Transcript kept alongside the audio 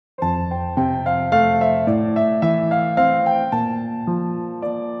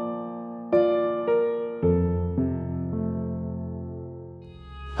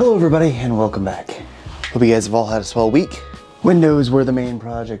everybody, and welcome back. Hope you guys have all had a swell week. Windows were the main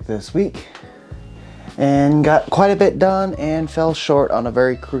project this week, and got quite a bit done and fell short on a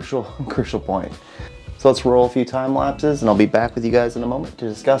very crucial point. So let's roll a few time lapses, and I'll be back with you guys in a moment to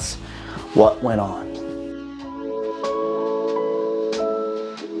discuss what went on.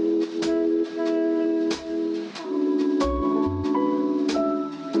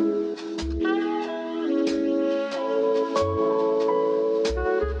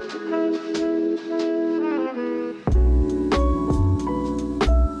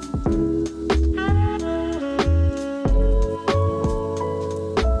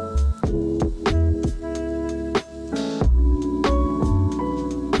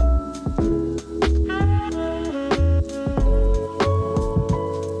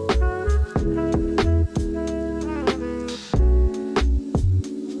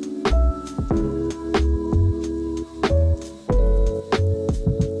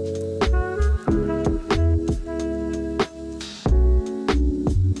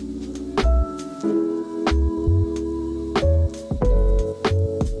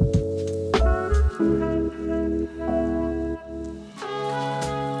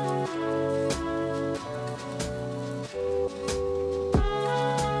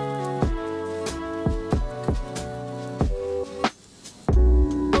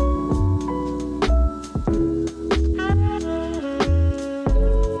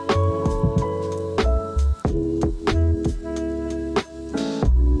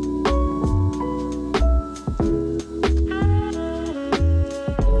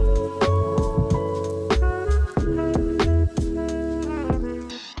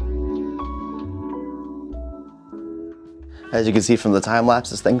 As you can see from the time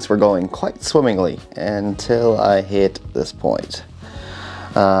lapses, things were going quite swimmingly until I hit this point.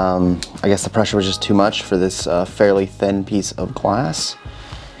 I guess the pressure was just too much for this fairly thin piece of glass,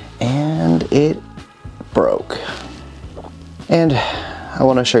 and it broke. And I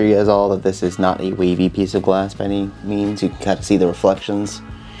want to show you guys all that this is not a wavy piece of glass by any means. You can kind of see the reflections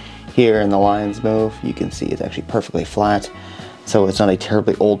here and the lines move. You can see it's actually perfectly flat. So it's not a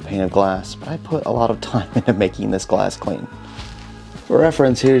terribly old pane of glass, but I put a lot of time into making this glass clean. For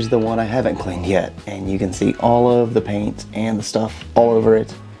reference, here's the one I haven't cleaned yet, and you can see all of the paint and the stuff all over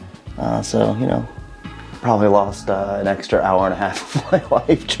it. So, you know, probably lost an extra hour and a half of my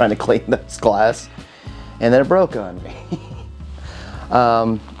life trying to clean this glass, and then it broke on me.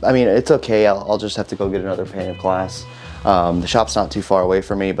 I mean, it's okay, I'll just have to go get another pane of glass. The shop's not too far away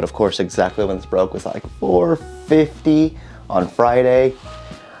from me, but of course exactly when this broke was like 4:50 on Friday,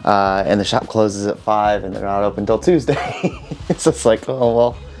 and the shop closes at 5 and they're not open until Tuesday. It's just like, oh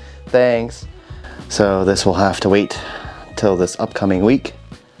well, thanks. So this will have to wait till this upcoming week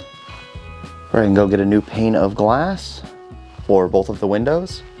where I can go get a new pane of glass for both of the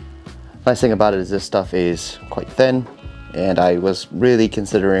windows. Nice thing about it is this stuff is quite thin, and I was really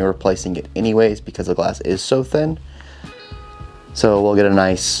considering replacing it anyways because the glass is so thin. So we'll get a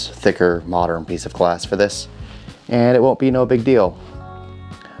nice, thicker, modern piece of glass for this, and it won't be no big deal.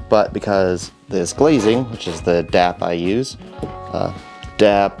 But because this glazing, which is the DAP I use,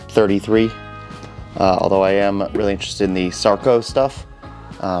 DAP 33, although I am really interested in the Sarco stuff,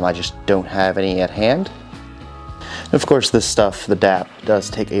 I just don't have any at hand. And of course this stuff, the DAP, does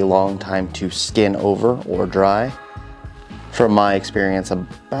take a long time to skin over or dry. From my experience,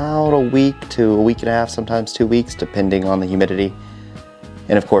 about a week to a week and a half, sometimes 2 weeks, depending on the humidity.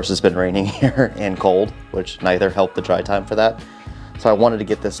 And of course it's been raining here and cold, which neither helped the dry time for that. So I wanted to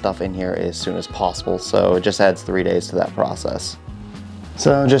get this stuff in here as soon as possible, so it just adds 3 days to that process.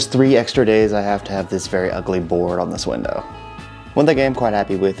 So just 3 extra days I have to have this very ugly board on this window. One thing I am quite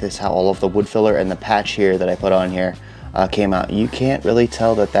happy with is how all of the wood filler and the patch here that I put on here came out. You can't really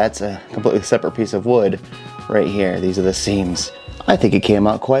tell that that's a completely separate piece of wood right here. These are the seams. I think it came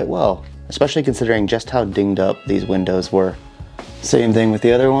out quite well, especially considering just how dinged up these windows were. Same thing with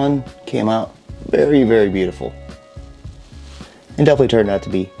the other one, came out very, very beautiful. And definitely turned out to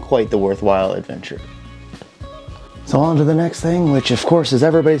be quite the worthwhile adventure. So on to the next thing, which of course is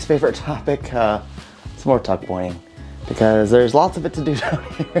everybody's favorite topic, some more tuck pointing, because there's lots of it to do down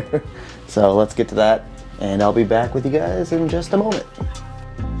here. So let's get to that, and I'll be back with you guys in just a moment.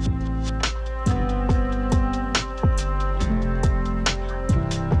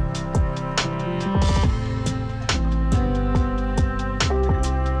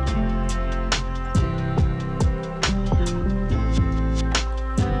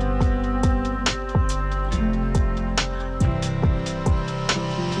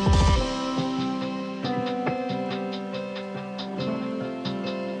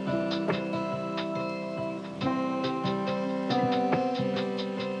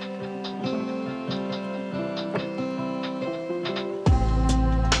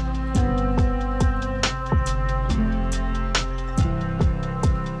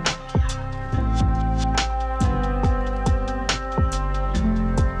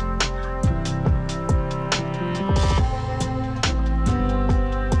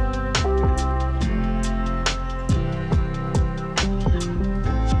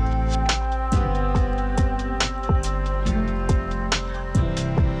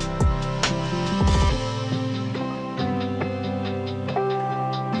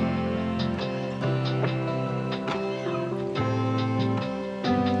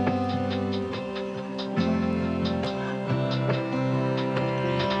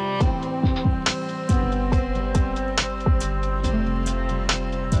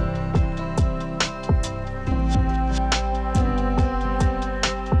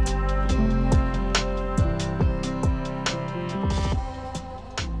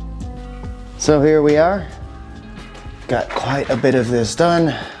 So here we are. Got quite a bit of this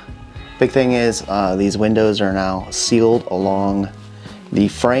done. Big thing is these windows are now sealed along the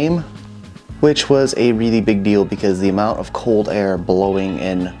frame, which was a really big deal because the amount of cold air blowing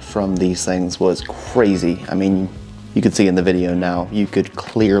in from these things was crazy. I mean, you can see in the video now, you could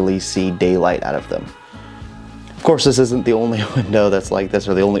clearly see daylight out of them. Of course, this isn't the only window that's like this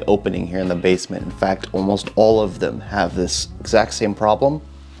or the only opening here in the basement. In fact, almost all of them have this exact same problem,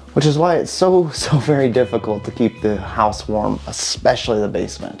 which is why it's so very difficult to keep the house warm, especially the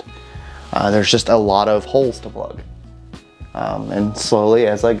basement. There's just a lot of holes to plug. And slowly,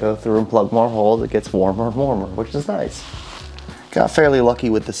 as I go through and plug more holes, it gets warmer and warmer, which is nice. Got fairly lucky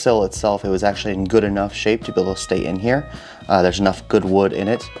with the sill itself. It was actually in good enough shape to be able to stay in here. There's enough good wood in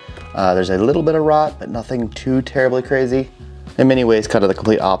it. There's a little bit of rot, but nothing too terribly crazy. In many ways, kind of the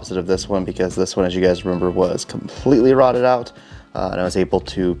complete opposite of this one, because this one, as you guys remember, was completely rotted out. And I was able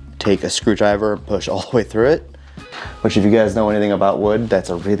to take a screwdriver and push all the way through it. Which, if you guys know anything about wood, that's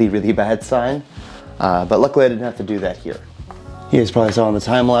a really bad sign. But luckily I didn't have to do that here. You guys probably saw in the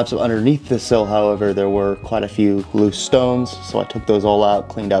time lapse of underneath the sill, however, there were quite a few loose stones. So I took those all out,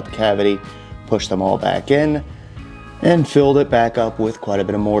 cleaned out the cavity, pushed them all back in, and filled it back up with quite a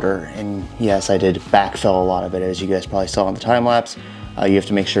bit of mortar. And yes, I did backfill a lot of it, as you guys probably saw in the time lapse. You have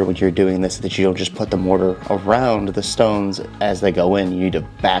to make sure when you're doing this that you don't just put the mortar around the stones as they go in. You need to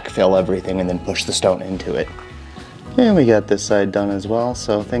backfill everything and then push the stone into it. And we got this side done as well,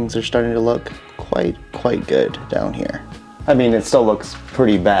 so things are starting to look quite good down here. I mean, it still looks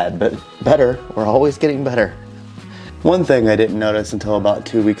pretty bad, but better. We're always getting better. One thing I didn't notice until about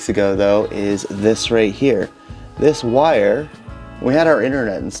 2 weeks ago, though, is this right here. This wire, we had our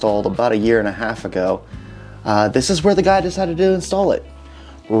internet installed about 1.5 years ago. This is where the guy decided to install it,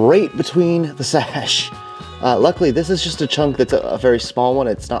 right between the sash. Luckily, this is just a chunk that's a very small one.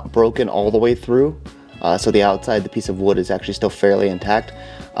 It's not broken all the way through. So the outside, the piece of wood is actually still fairly intact.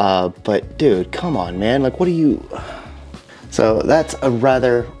 But dude, come on, man. Like, what are you... So that's a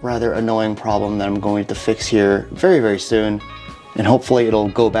rather annoying problem that I'm going to fix here very soon. And hopefully it'll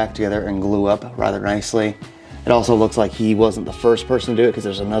go back together and glue up rather nicely. It also looks like he wasn't the first person to do it, because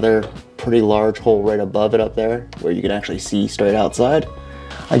there's another pretty large hole right above it up there where you can actually see straight outside.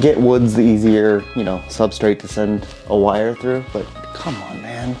 I get wood's the easier, you know, substrate to send a wire through, but come on,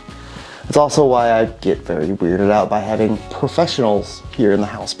 man. It's also why I get very weirded out by having professionals here in the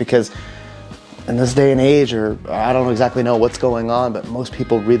house, because in this day and age, or I don't exactly know what's going on, but most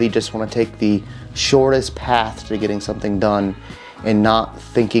people really just want to take the shortest path to getting something done and not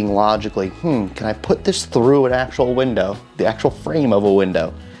thinking logically, can I put this through an actual window, the actual frame of a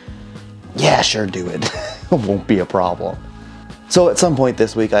window? Yeah, sure, do it. It won't be a problem. So at some point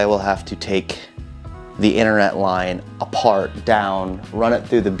this week, I will have to take the internet line apart, down, run it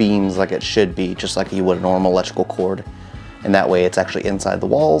through the beams like it should be, just like you would a normal electrical cord. And that way it's actually inside the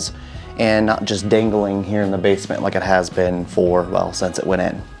walls and not just dangling here in the basement like it has been for, well, since it went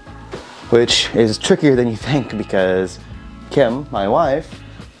in. Which is trickier than you think, because Kim, my wife,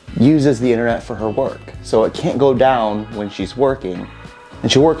 uses the internet for her work. So it can't go down when she's working. And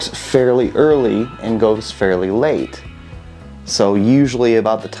she works fairly early and goes fairly late. So usually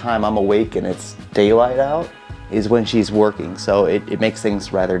about the time I'm awake and it's daylight out is when she's working. So it makes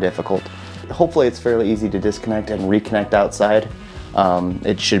things rather difficult. Hopefully it's fairly easy to disconnect and reconnect outside.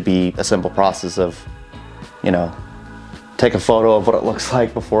 It should be a simple process of, you know, take a photo of what it looks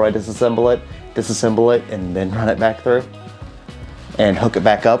like before I disassemble it, and then run it back through and hook it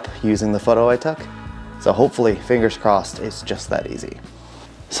back up using the photo I took. So hopefully, fingers crossed, it's just that easy.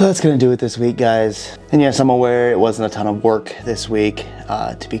 So that's gonna do it this week, guys. And yes, I'm aware it wasn't a ton of work this week.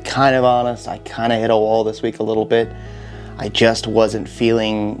 To be kind of honest, I kind of hit a wall this week a little bit. I just wasn't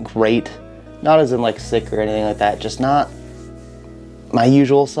feeling great. Not as in like sick or anything like that, just not my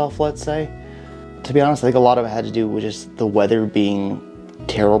usual self, let's say. To be honest, I think a lot of it had to do with just the weather being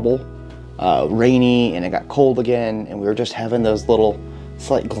terrible. Rainy, and it got cold again, and we were just having those little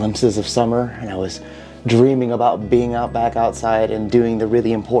slight glimpses of summer, and I was dreaming about being back outside and doing the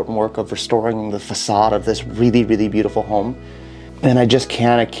really important work of restoring the facade of this really beautiful home. And I just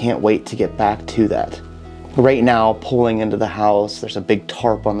can't wait to get back to that. Right now, pulling into the house, there's a big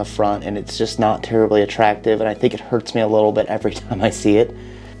tarp on the front, and it's just not terribly attractive, and I think it hurts me a little bit every time I see it.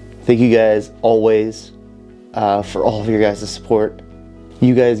 Thank you guys always for all of your guys' support.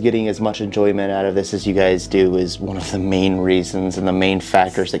 You guys getting as much enjoyment out of this as you guys do is one of the main reasons and the main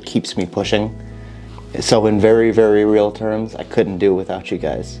factors that keeps me pushing. So in very real terms, I couldn't do it without you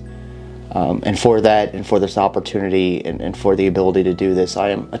guys. And for that, and for this opportunity, and for the ability to do this, I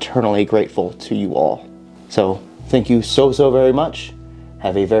am eternally grateful to you all. So thank you so very much,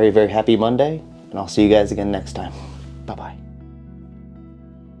 Have a very, very happy Monday, and I'll see you guys again next time. Bye-bye.